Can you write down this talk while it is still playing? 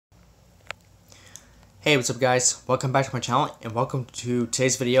Hey, what's up guys? Welcome back to my channel and welcome to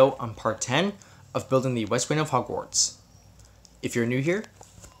today's video on part 10 of building the West Wing of Hogwarts. If you're new here,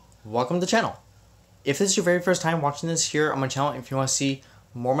 welcome to the channel. If this is your very first time watching this here on my channel, and if you want to see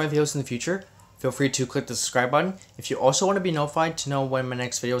more of my videos in the future, feel free to click the subscribe button. If you also want to be notified to know when my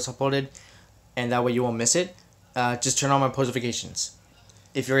next video is uploaded, and that way you won't miss it, just turn on my post notifications.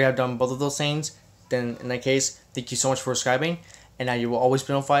 If you already have done both of those things, then in that case, thank you so much for subscribing, and now you will always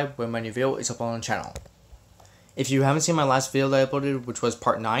be notified when my new video is uploaded on the channel. If you haven't seen my last video that I uploaded, which was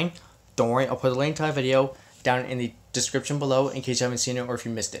part 9, don't worry, I'll put a link to that video down in the description below in case you haven't seen it or if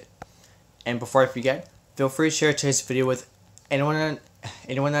you missed it. And before I forget, feel free to share today's video with anyone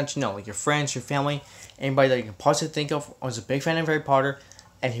that you know, like your friends, your family, anybody that you can possibly think of who's a big fan of Harry Potter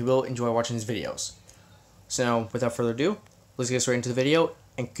and he will enjoy watching his videos. So now, without further ado, let's get straight into the video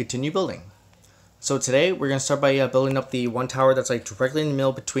and continue building. So today, we're going to start by building up the one tower that's like directly in the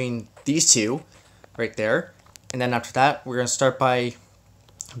middle between these two, right there. And then after that, we're going to start by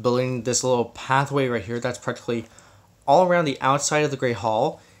building this little pathway right here that's practically all around the outside of the Great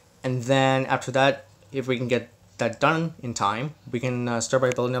Hall. And then after that, if we can get that done in time, we can start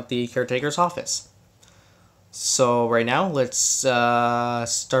by building up the caretaker's office. So right now, let's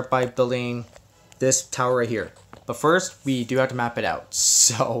start by building this tower right here. But first, we do have to map it out.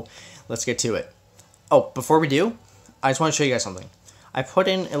 So let's get to it. Oh, before we do, I just want to show you guys something. I put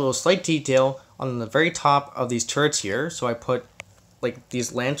in a little slight detail on the very top of these turrets here. So I put like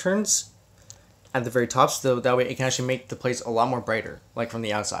these lanterns at the very top, so that way it can actually make the place a lot more brighter, like from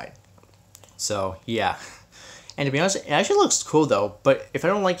the outside. So yeah, and to be honest, it actually looks cool though, but if I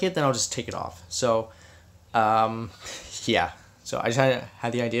don't like it, then I'll just take it off. So yeah, so I just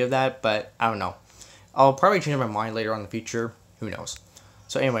had the idea of that, but I don't know, I'll probably change my mind later on in the future, who knows.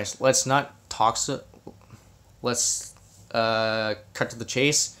 So anyways, let's not talk, let's cut to the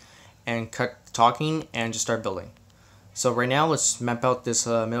chase and cut talking and just start building. So right now, let's map out this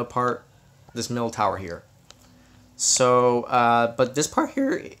middle part, this middle tower here. So, but this part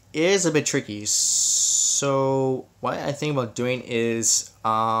here is a bit tricky. So what I think about doing is,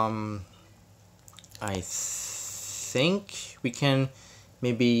 I think we can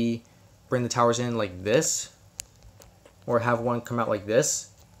maybe bring the towers in like this, or have one come out like this.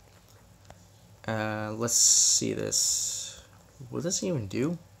 Let's see this. Will this even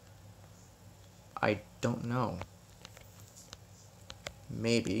do? I don't know.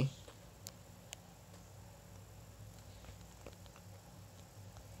 Maybe.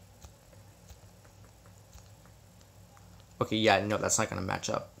 Okay, yeah, no, that's not gonna match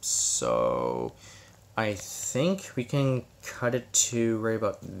up. So I think we can cut it to right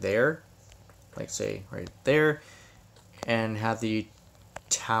about there. Like say right there. And have the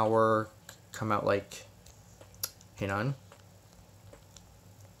tower come out like, hang on.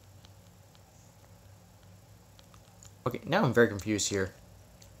 Okay, now I'm very confused here.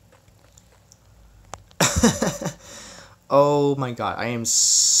 Oh my god, I am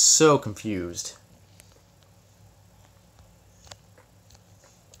so confused.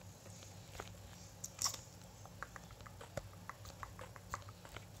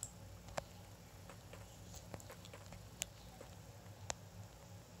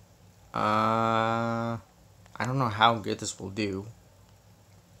 I don't know how good this will do.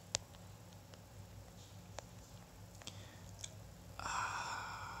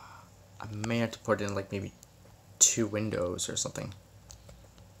 I may have to put in like maybe 2 windows or something.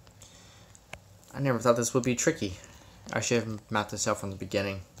 I never thought this would be tricky. I should have mapped this out from the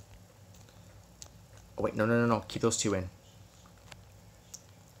beginning. Oh wait, no. Keep those 2 in.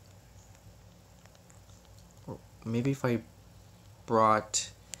 Or maybe if I brought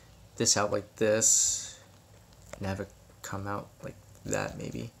this out like this and have it come out like that,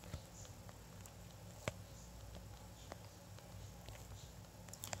 maybe.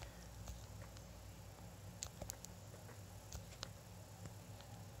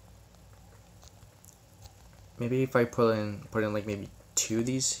 Maybe if I put in like maybe 2 of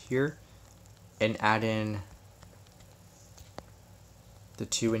these here and add in the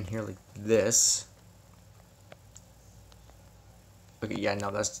 2 in here like this. Okay, yeah,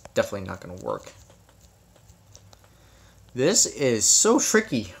 no, that's definitely not gonna work. This is so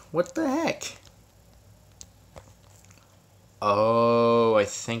tricky. What the heck? Oh, I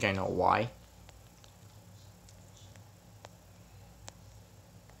think I know why.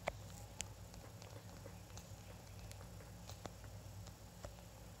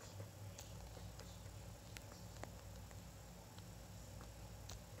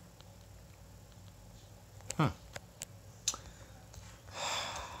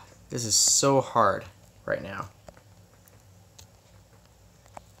 This is so hard right now.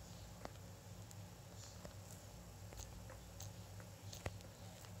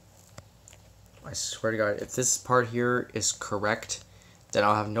 I swear to God, if this part here is correct, then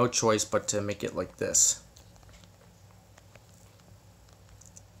I'll have no choice but to make it like this.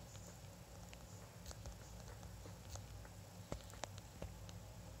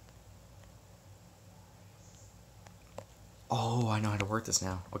 Oh, I know how to work this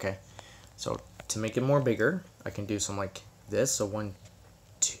now. Okay, so to make it more bigger, I can do something like this. So 1,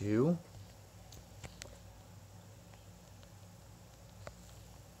 2.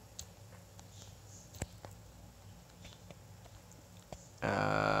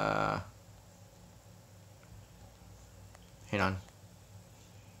 Hang on.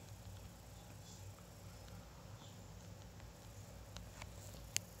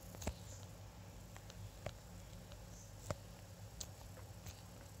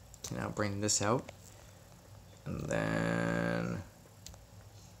 Okay, now bring this out. And then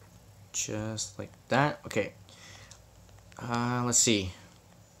just like that. Okay. Let's see.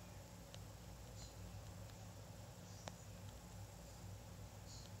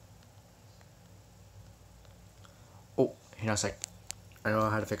 Oh, hang on a sec. I know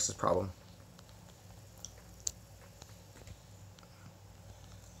how to fix this problem.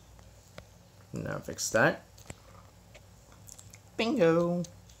 Now fix that. Bingo.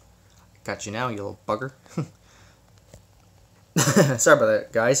 Got you now, you little bugger. Sorry about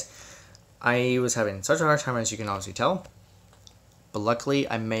that, guys. I was having such a hard time, as you can obviously tell. But luckily,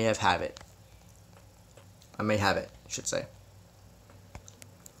 I may have it. I should say.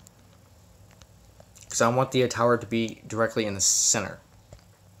 Because I want the tower to be directly in the center.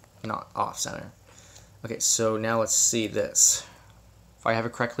 Not off center. Okay, so now let's see this. If I have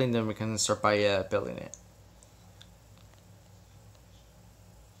it correctly, then we can start by building it.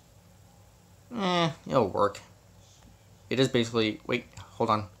 It'll work. It is basically... Wait, hold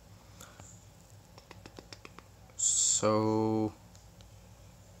on. So...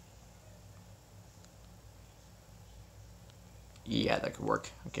 Yeah, that could work.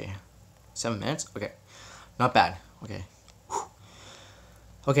 Okay. 7 minutes? Okay. Not bad. Okay. Whew.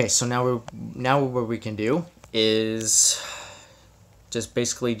 Okay, so now what we can do is just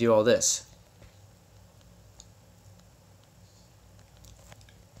basically do all this.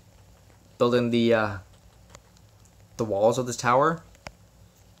 Build in the walls of this tower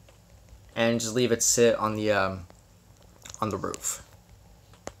and just leave it sit on the roof.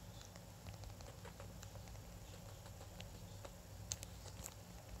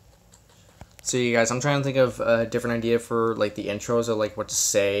 So you guys, I'm trying to think of a different idea for like the intros or like what to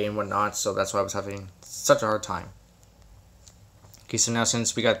say and whatnot, so that's why I was having such a hard time. Okay, so now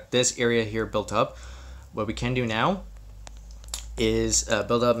since we got this area here built up, what we can do now is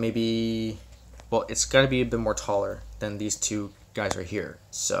build up maybe, well, it's got to be a bit more taller than these two guys right here.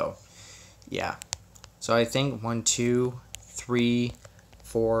 So yeah, so I think 1, 2, 3,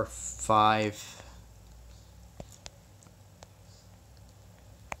 4, 5,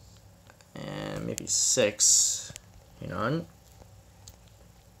 and maybe 6. Hang on.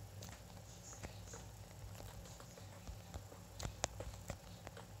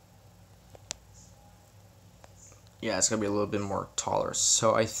 Yeah, it's gonna be a little bit more taller.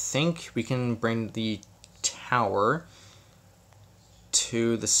 So I think we can bring the tower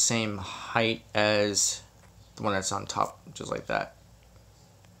to the same height as the one that's on top, just like that.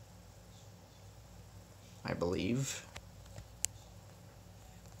 I believe.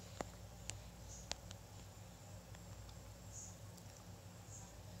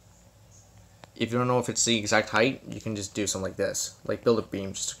 If you don't know if it's the exact height, you can just do something like this. Like build a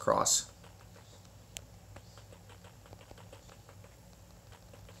beam just across.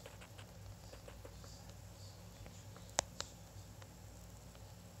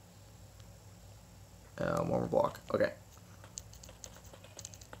 One more block. Okay.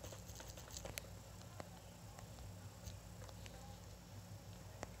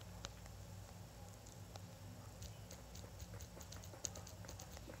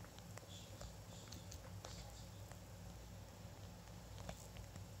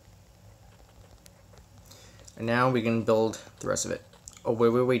 And now we can build the rest of it. Oh,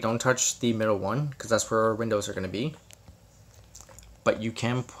 wait, don't touch the middle one, because that's where our windows are going to be. But you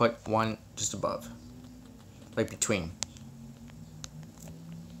can put one just above. Like between.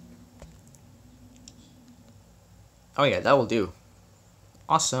 Oh yeah, that will do.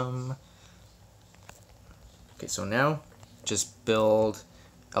 Awesome. Okay, so now just build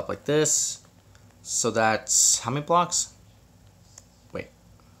up like this. So that's how many blocks? Wait,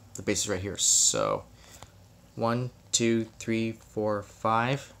 the base is right here. So 1, 2, 3, 4,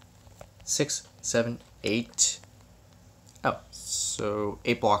 5, 6, 7, 8. Oh, so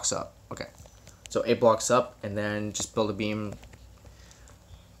 8 blocks up. Okay. So 8 blocks up, and then just build a beam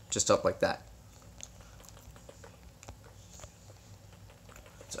just up like that.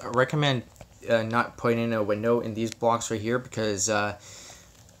 So I recommend not putting in a window in these blocks right here because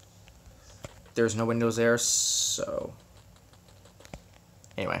there's no windows there. So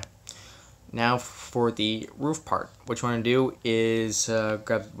anyway, now for the roof part. What you want to do is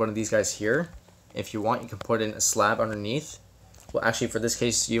grab one of these guys here. If you want, you can put in a slab underneath. Well, actually, for this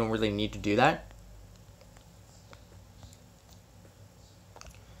case, you don't really need to do that,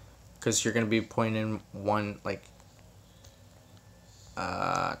 because you're going to be putting in one, like,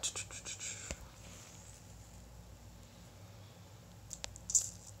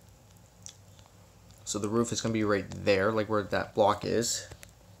 so the roof is going to be right there, like where that block is.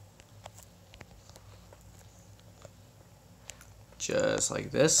 Just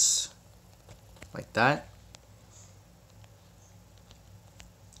like this, like that.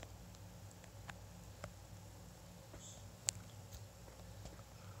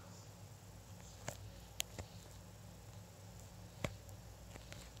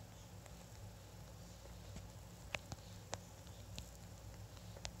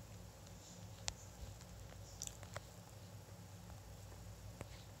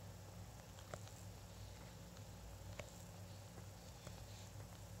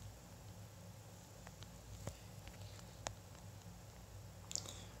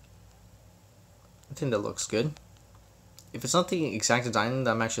 I think that looks good. If it's not the exact design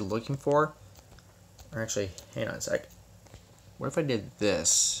that I'm actually looking for, or actually, hang on a sec. What if I did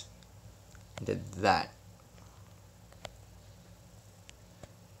this? Did that?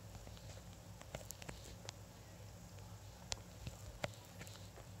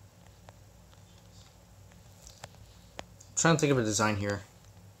 I'm trying to think of a design here.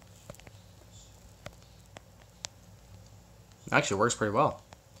 It actually works pretty well.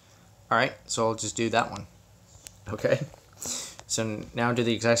 Alright, so I'll just do that one. Okay. So now do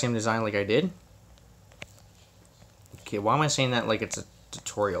the exact same design like I did. Okay, why am I saying that like it's a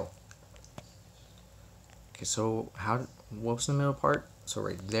tutorial? Okay, so what was the middle part? So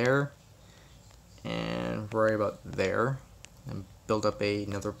right there, and right about there, and build up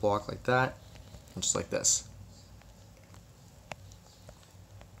another block like that, and just like this.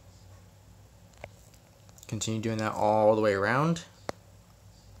 Continue doing that all the way around.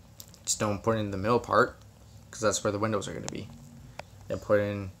 Just don't put in the middle part, because that's where the windows are going to be. Then put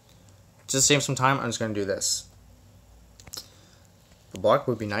in, just to save some time, I'm just going to do this. The block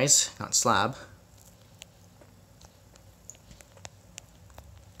would be nice, not slab.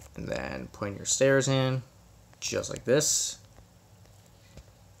 And then putting your stairs in, just like this.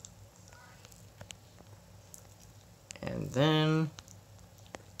 And then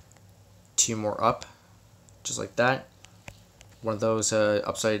 2 more up, just like that. One of those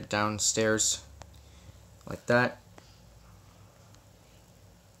upside down stairs, like that.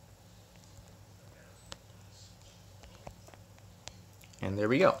 And there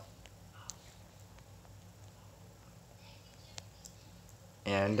we go.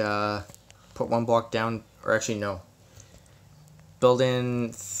 And put 1 block down, or actually no. Put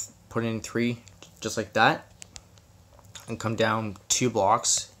in 3, just like that. And come down 2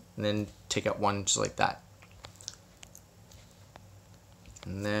 blocks, and then take out 1 just like that.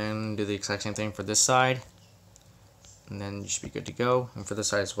 And then do the exact same thing for this side. And then you should be good to go. And for this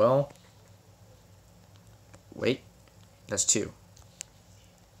side as well. Wait, that's 2.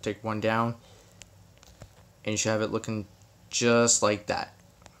 Take 1 down. And you should have it looking just like that.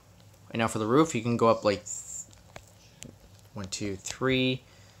 And now for the roof, you can go up like 1, 2, 3.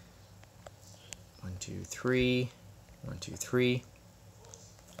 1, 2, 3. 1, 2, 3.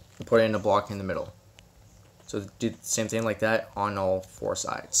 And put in a block in the middle. So do the same thing like that on all 4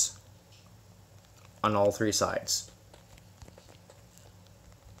 sides. On all 3 sides.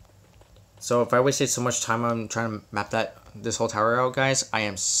 So if I wasted so much time on trying to map this whole tower out, guys, I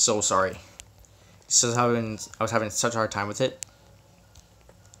am so sorry. I was having such a hard time with it.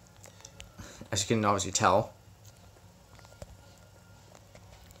 As you can obviously tell.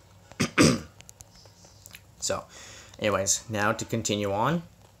 So, anyways, now to continue on.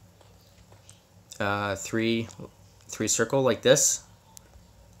 3 circle like this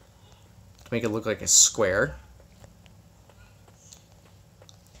to make it look like a square,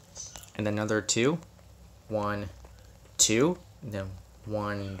 and then another 2, 1, 2, and then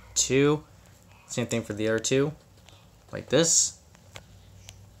 1, 2. Same thing for the other 2, like this,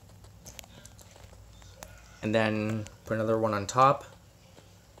 and then put another one on top.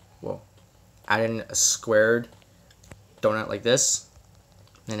 Well, add in a squared donut like this.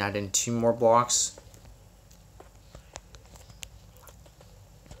 Then add in 2 more blocks.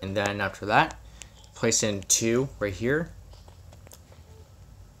 And then after that, place in 2 right here.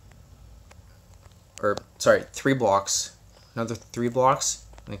 Or, sorry, 3 blocks. Another 3 blocks.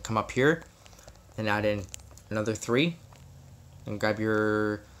 and then come up here and add in another 3, and grab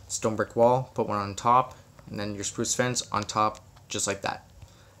your stone brick wall, put one on top, and then your spruce fence on top, just like that.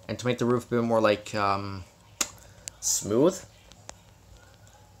 And to make the roof a bit more like smooth,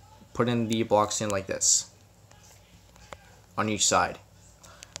 put in the blocks in like this on each side.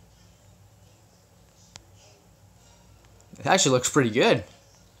 It actually looks pretty good.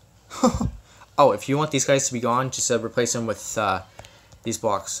 Oh, if you want these guys to be gone, just replace them with these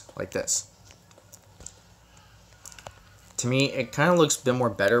blocks like this. To me, it kind of looks a bit more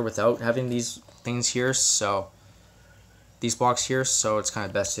better without having these things here, so these blocks here, so it's kind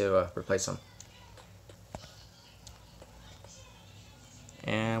of best to replace them.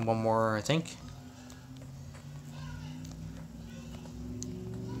 And one more, I think.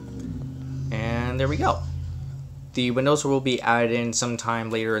 And there we go. The windows will be added in sometime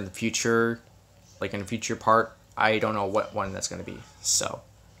later in the future, like in a future part. I don't know what one that's going to be, so.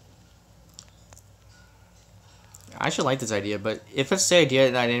 I actually like this idea, but if it's the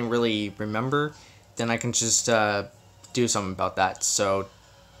idea that I didn't really remember, then I can just do something about that, so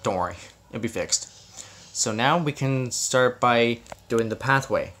don't worry, it'll be fixed. So now we can start by doing the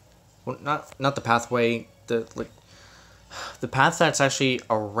pathway. Well, not the pathway, the path that's actually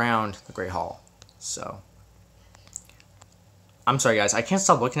around the Great Hall. So I'm sorry guys, I can't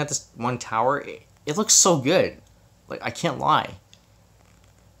stop looking at this one tower. It looks so good. Like, I can't lie.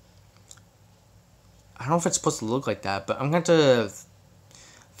 I don't know if it's supposed to look like that, but I'm going to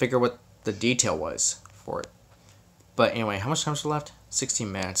figure what the detail was for it. But anyway, how much time is left? 16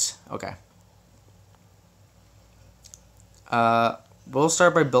 minutes. Okay. We'll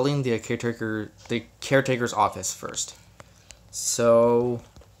start by building the caretaker's office first. So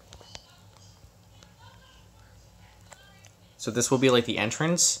this will be like the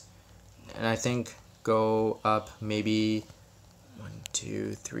entrance, and I think go up maybe 1,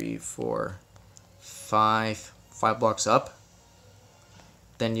 2, 3, 4, 5 blocks up.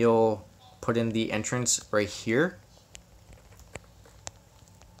 Then you'll put in the entrance right here.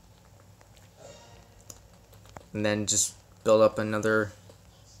 And then just build up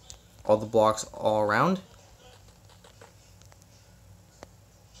all the blocks all around.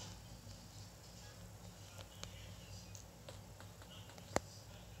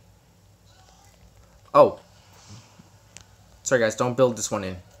 Oh, sorry guys, don't build this one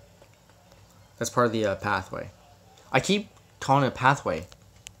in. That's part of the pathway. I keep calling it a pathway.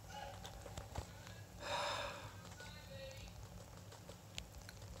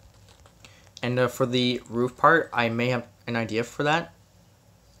 And for the roof part, I may have an idea for that.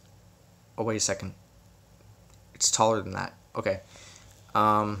 Oh, wait a second. It's taller than that. Okay.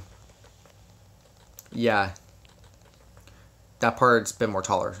 Yeah. That part's a bit more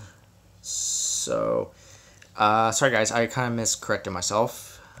taller. So, sorry guys, I kind of miscorrected myself.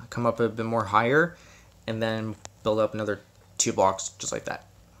 Come up a bit more higher, and then build up another 2 blocks, just like that.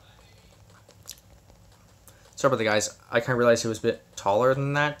 Sorry about that, guys. I kind of realized it was a bit taller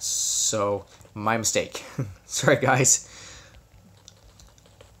than that, so my mistake. Sorry, guys.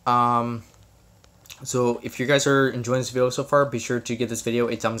 So if you guys are enjoying this video so far, be sure to give this video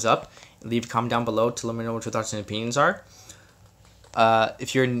a thumbs up. Leave a comment down below to let me know what your thoughts and opinions are.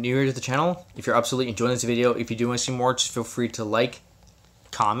 If you're new to the channel, if you're absolutely enjoying this video, if you do want to see more, just feel free to like,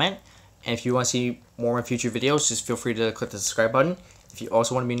 comment, and if you want to see more in future videos, just feel free to click the subscribe button. If you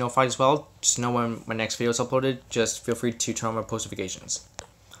also want to be notified as well, just know when my next video is uploaded, just feel free to turn on my post notifications.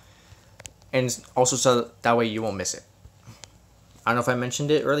 And also so that way you won't miss it. I don't know if I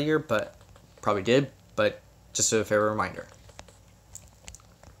mentioned it earlier, but probably did, but just a fair reminder.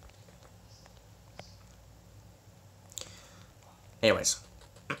 Anyways.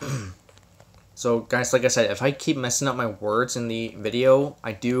 So guys, like I said, if I keep messing up my words in the video,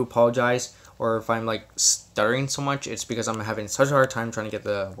 I do apologize. Or if I'm like stuttering so much, it's because I'm having such a hard time trying to get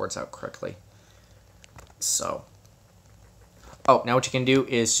the words out correctly. So. Oh, now what you can do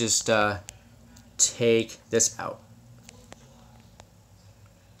is just take this out.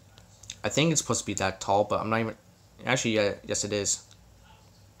 I think it's supposed to be that tall, but I'm not even... Actually, yeah, yes it is.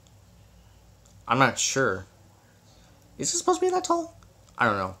 I'm not sure. Is it supposed to be that tall? I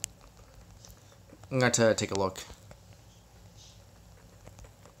don't know. I'm going to take a look.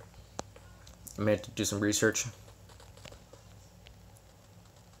 I may have to do some research.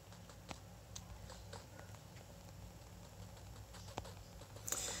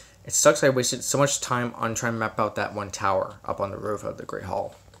 It sucks I wasted so much time on trying to map out that one tower up on the roof of the Great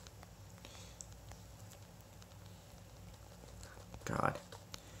Hall. God.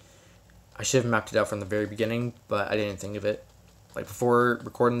 I should have mapped it out from the very beginning, but I didn't think of it. Like before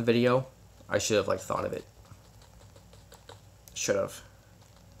recording the video, I should have like thought of it. Should have.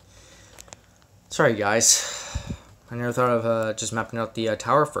 Sorry guys, I never thought of just mapping out the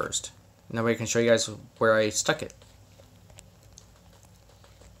tower first. And that way I can show you guys where I stuck it.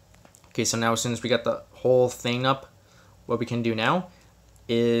 Okay, so now as soon as we got the whole thing up, what we can do now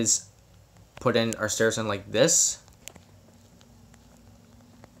is put in our stairs in like this.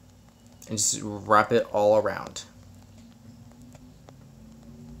 And just wrap it all around.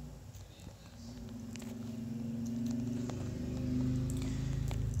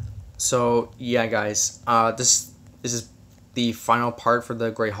 So yeah guys, this is the final part for the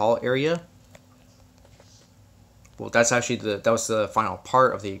Great Hall area. Well, that's actually that was the final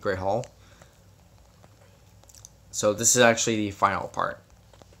part of the Great Hall. So this is actually the final part.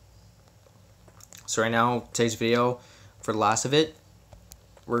 So right now, today's video, for the last of it,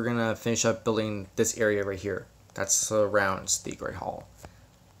 we're gonna finish up building this area right here that surrounds the Great Hall.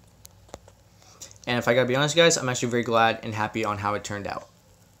 And if I gotta be honest guys, I'm actually very glad and happy on how it turned out.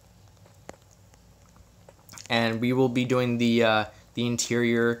 And we will be doing the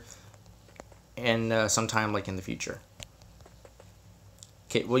interior and sometime like in the future.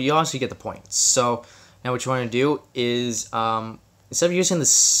 Okay, well you honestly get the point. So now what you want to do is instead of using the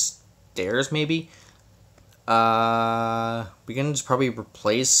stairs, maybe we can just probably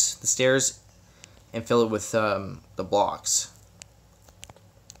replace the stairs and fill it with the blocks.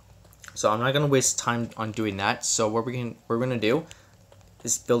 So I'm not gonna waste time on doing that. So what we're gonna do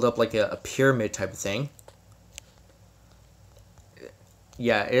is build up like a pyramid type of thing.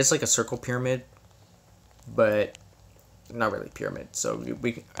 Yeah, it is like a circle pyramid, but not really pyramid. So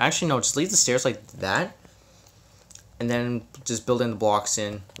we actually no, just leave the stairs like that, and then just build in the blocks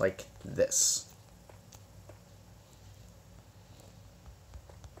in like this.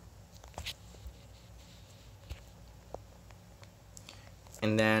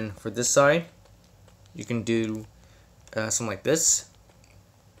 And then for this side, you can do something like this.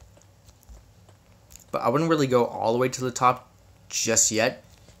 But I wouldn't really go all the way to the top just yet,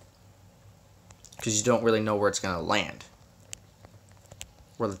 because you don't really know where it's going to land,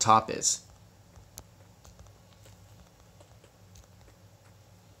 where the top is.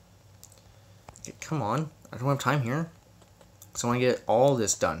 Okay, come on, I don't have time here, because I want to get all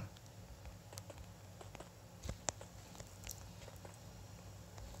this done.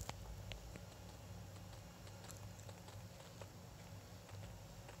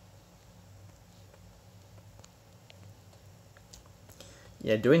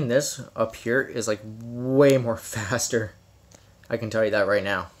 Yeah, doing this up here is like way more faster. I can tell you that right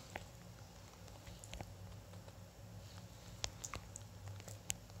now.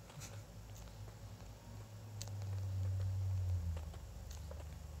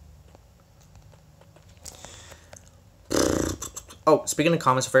 Oh, speaking of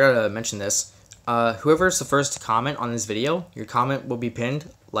comments, I forgot to mention this. Whoever's the first to comment on this video, your comment will be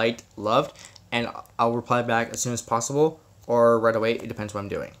pinned, liked, loved, and I'll reply back as soon as possible. Or right away, it depends what I'm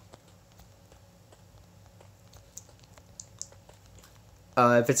doing.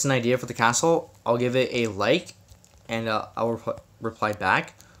 If it's an idea for the castle, I'll give it a like, and I'll reply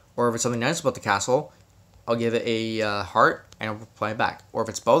back. Or if it's something nice about the castle, I'll give it a heart, and I'll reply back. Or if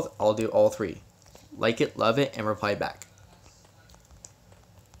it's both, I'll do all three. Like it, love it, and reply back.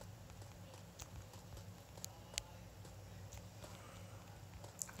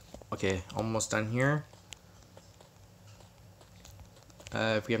 Okay, almost done here.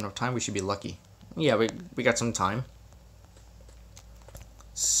 If we have no time, we should be lucky. Yeah, we got some time.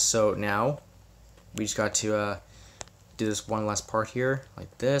 So now, we just got to do this one last part here,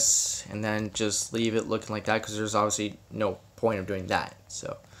 like this, and then just leave it looking like that, because there's obviously no point of doing that.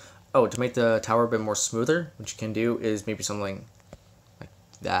 So, oh, to make the tower a bit more smoother, what you can do is maybe something like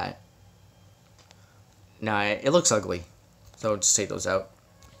that. Now, it looks ugly, so just take those out.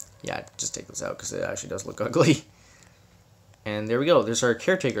 Yeah, just take those out, because it actually does look ugly. And there we go. There's our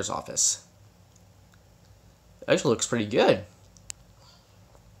caretaker's office. It actually looks pretty good.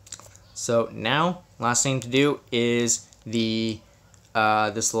 So now, last thing to do is the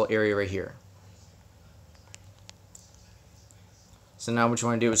this little area right here. So now what you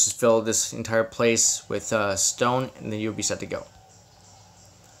want to do is just fill this entire place with stone, and then you'll be set to go.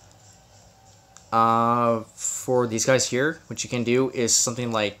 For these guys here, what you can do is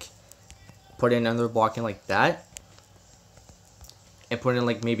something like put in another block in like that. And put in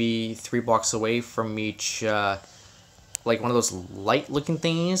like maybe 3 blocks away from each, like one of those light looking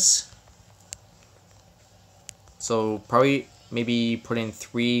thingies. So probably maybe put in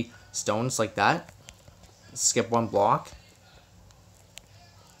 3 stones like that. Skip 1 block.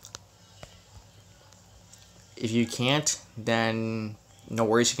 If you can't, then no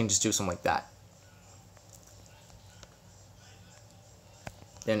worries, you can just do something like that.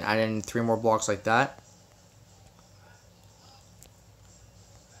 then add in 3 more blocks like that.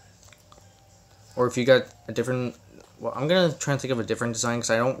 Or if you got a different, well, I'm gonna try and think of a different design because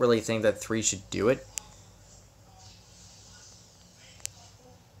I don't really think that 3 should do it.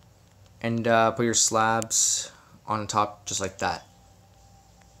 And put your slabs on top just like that.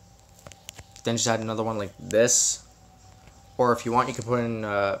 Then just add another one like this. Or if you want, you can put in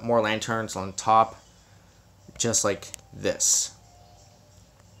more lanterns on top, just like this.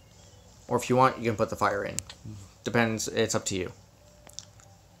 Or if you want, you can put the fire in. Depends, it's up to you.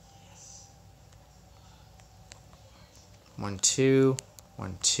 1, 2,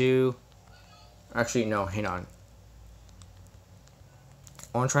 1, 2. Actually, no, hang on.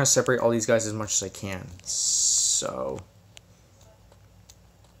 I want to try and separate all these guys as much as I can. So,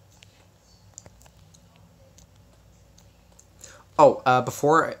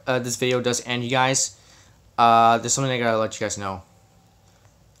 before this video does end, you guys, there's something I gotta let you guys know.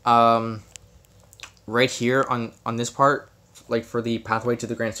 Right here on this part, like for the pathway to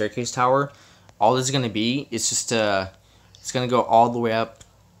the Grand Staircase Tower, all this is gonna be is just it's gonna go all the way up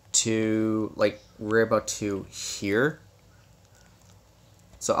to like we're about to here.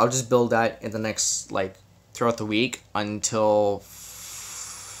 So I'll just build that in the next, like, throughout the week until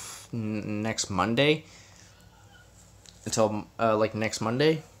next Monday. Until, like, next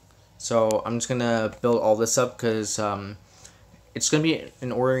Monday. So I'm just gonna build all this up because it's gonna be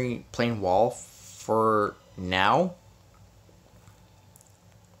an ordinary plain wall for now.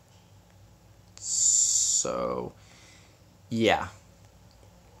 So, yeah.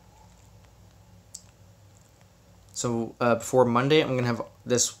 So before Monday, I'm gonna have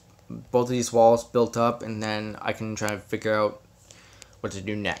both of these walls built up, and then I can try to figure out what to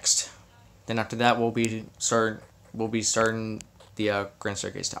do next. Then after that, we'll be starting the Grand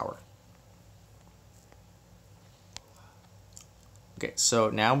Staircase Tower. Okay, so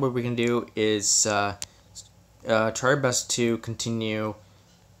now what we can do is try our best to continue.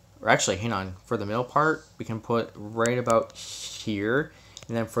 Or actually, hang on. For the middle part, we can put right about here,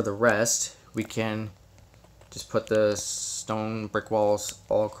 and then for the rest, we can just put the stone brick walls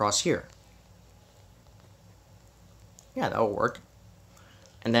all across here. Yeah, that'll work.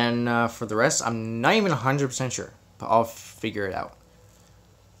 And then for the rest, I'm not even 100% sure, but I'll figure it out.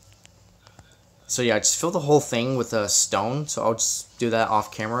 So yeah, just fill the whole thing with stone, so I'll just do that off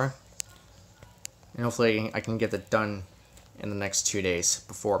camera. And hopefully I can get it done in the next 2 days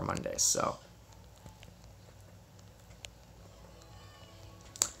before Monday, so.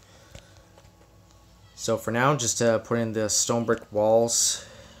 So for now, just put in the stone brick walls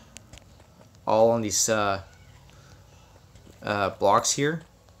all on these blocks here.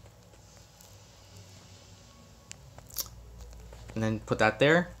 And then put that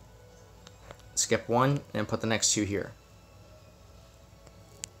there. Skip 1 and put the next 2 here.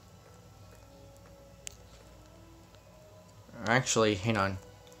 Actually, hang on.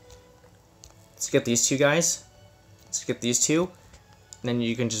 Skip these 2 guys. Skip these 2. And then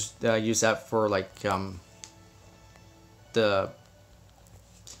you can just use that for like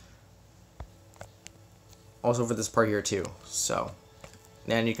also for this part here too. So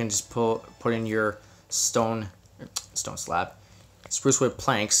then you can just put in your stone slab, spruce wood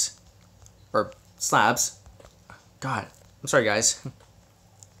planks or slabs. God, I'm sorry guys.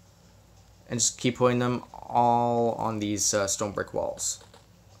 And just keep putting them all on these stone brick walls.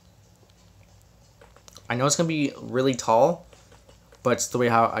 I know it's gonna be really tall, but it's the way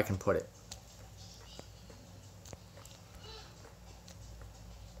how I can put it.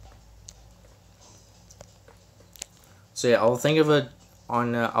 So yeah, I'll think of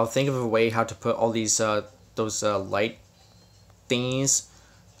a way how to put all these those light thingies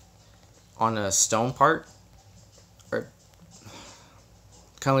on a stone part, or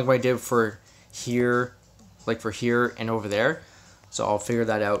kind of like what I did for here, like for here and over there. So I'll figure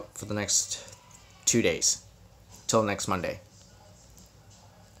that out for the next 2 days, till next Monday.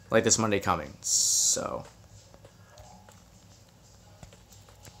 Like this Monday coming, so.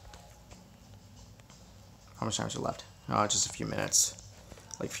 How much time is left? Oh, just a few minutes.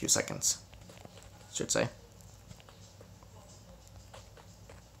 Like a few seconds, should say.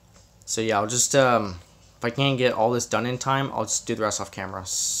 So yeah, I'll just, if I can't get all this done in time, I'll just do the rest off camera,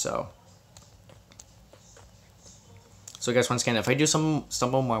 so. So guys, once again, if I do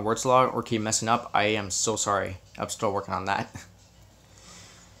stumble on my words a lot or keep messing up, I am so sorry. I'm still working on that.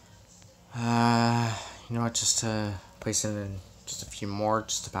 You know what, just place in just a few more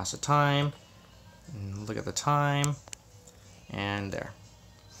just to pass the time. And look at the time. And there.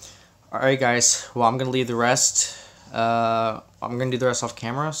 Alright guys, well I'm going to leave the rest. I'm going to do the rest off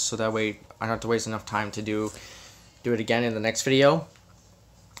camera, so that way I don't have to waste enough time to do it again in the next video.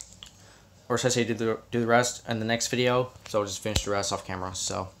 or should I say do the rest in the next video. So I'll just finish the rest off camera.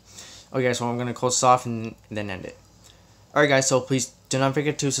 So, okay guys, so I'm gonna close this off and then end it. Alright guys, so please do not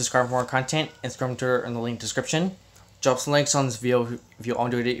forget to subscribe for more content. Instagram, Twitter in the link description. Drop some likes on this video if you all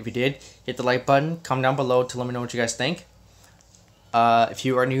enjoyed it. If you did, hit the like button. Comment down below to let me know what you guys think. If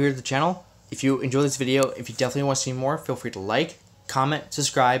you are new here to the channel, if you enjoyed this video, if you definitely want to see more, feel free to like, comment,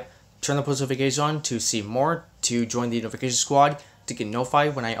 subscribe, turn the post notifications on to see more, to join the notification squad, to get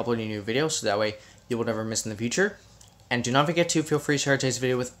notified when I upload a new video, so that way you will never miss in the future. And do not forget to feel free to share today's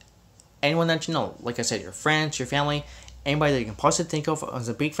video with anyone that you know. Like I said, your friends, your family, anybody that you can possibly think of who's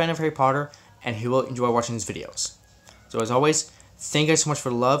a big fan of Harry Potter and who will enjoy watching these videos. So as always, thank you guys so much for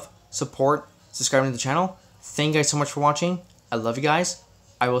the love, support, subscribing to the channel. Thank you guys so much for watching. I love you guys.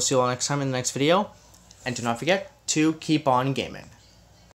 I will see you all next time in the next video. And do not forget to keep on gaming.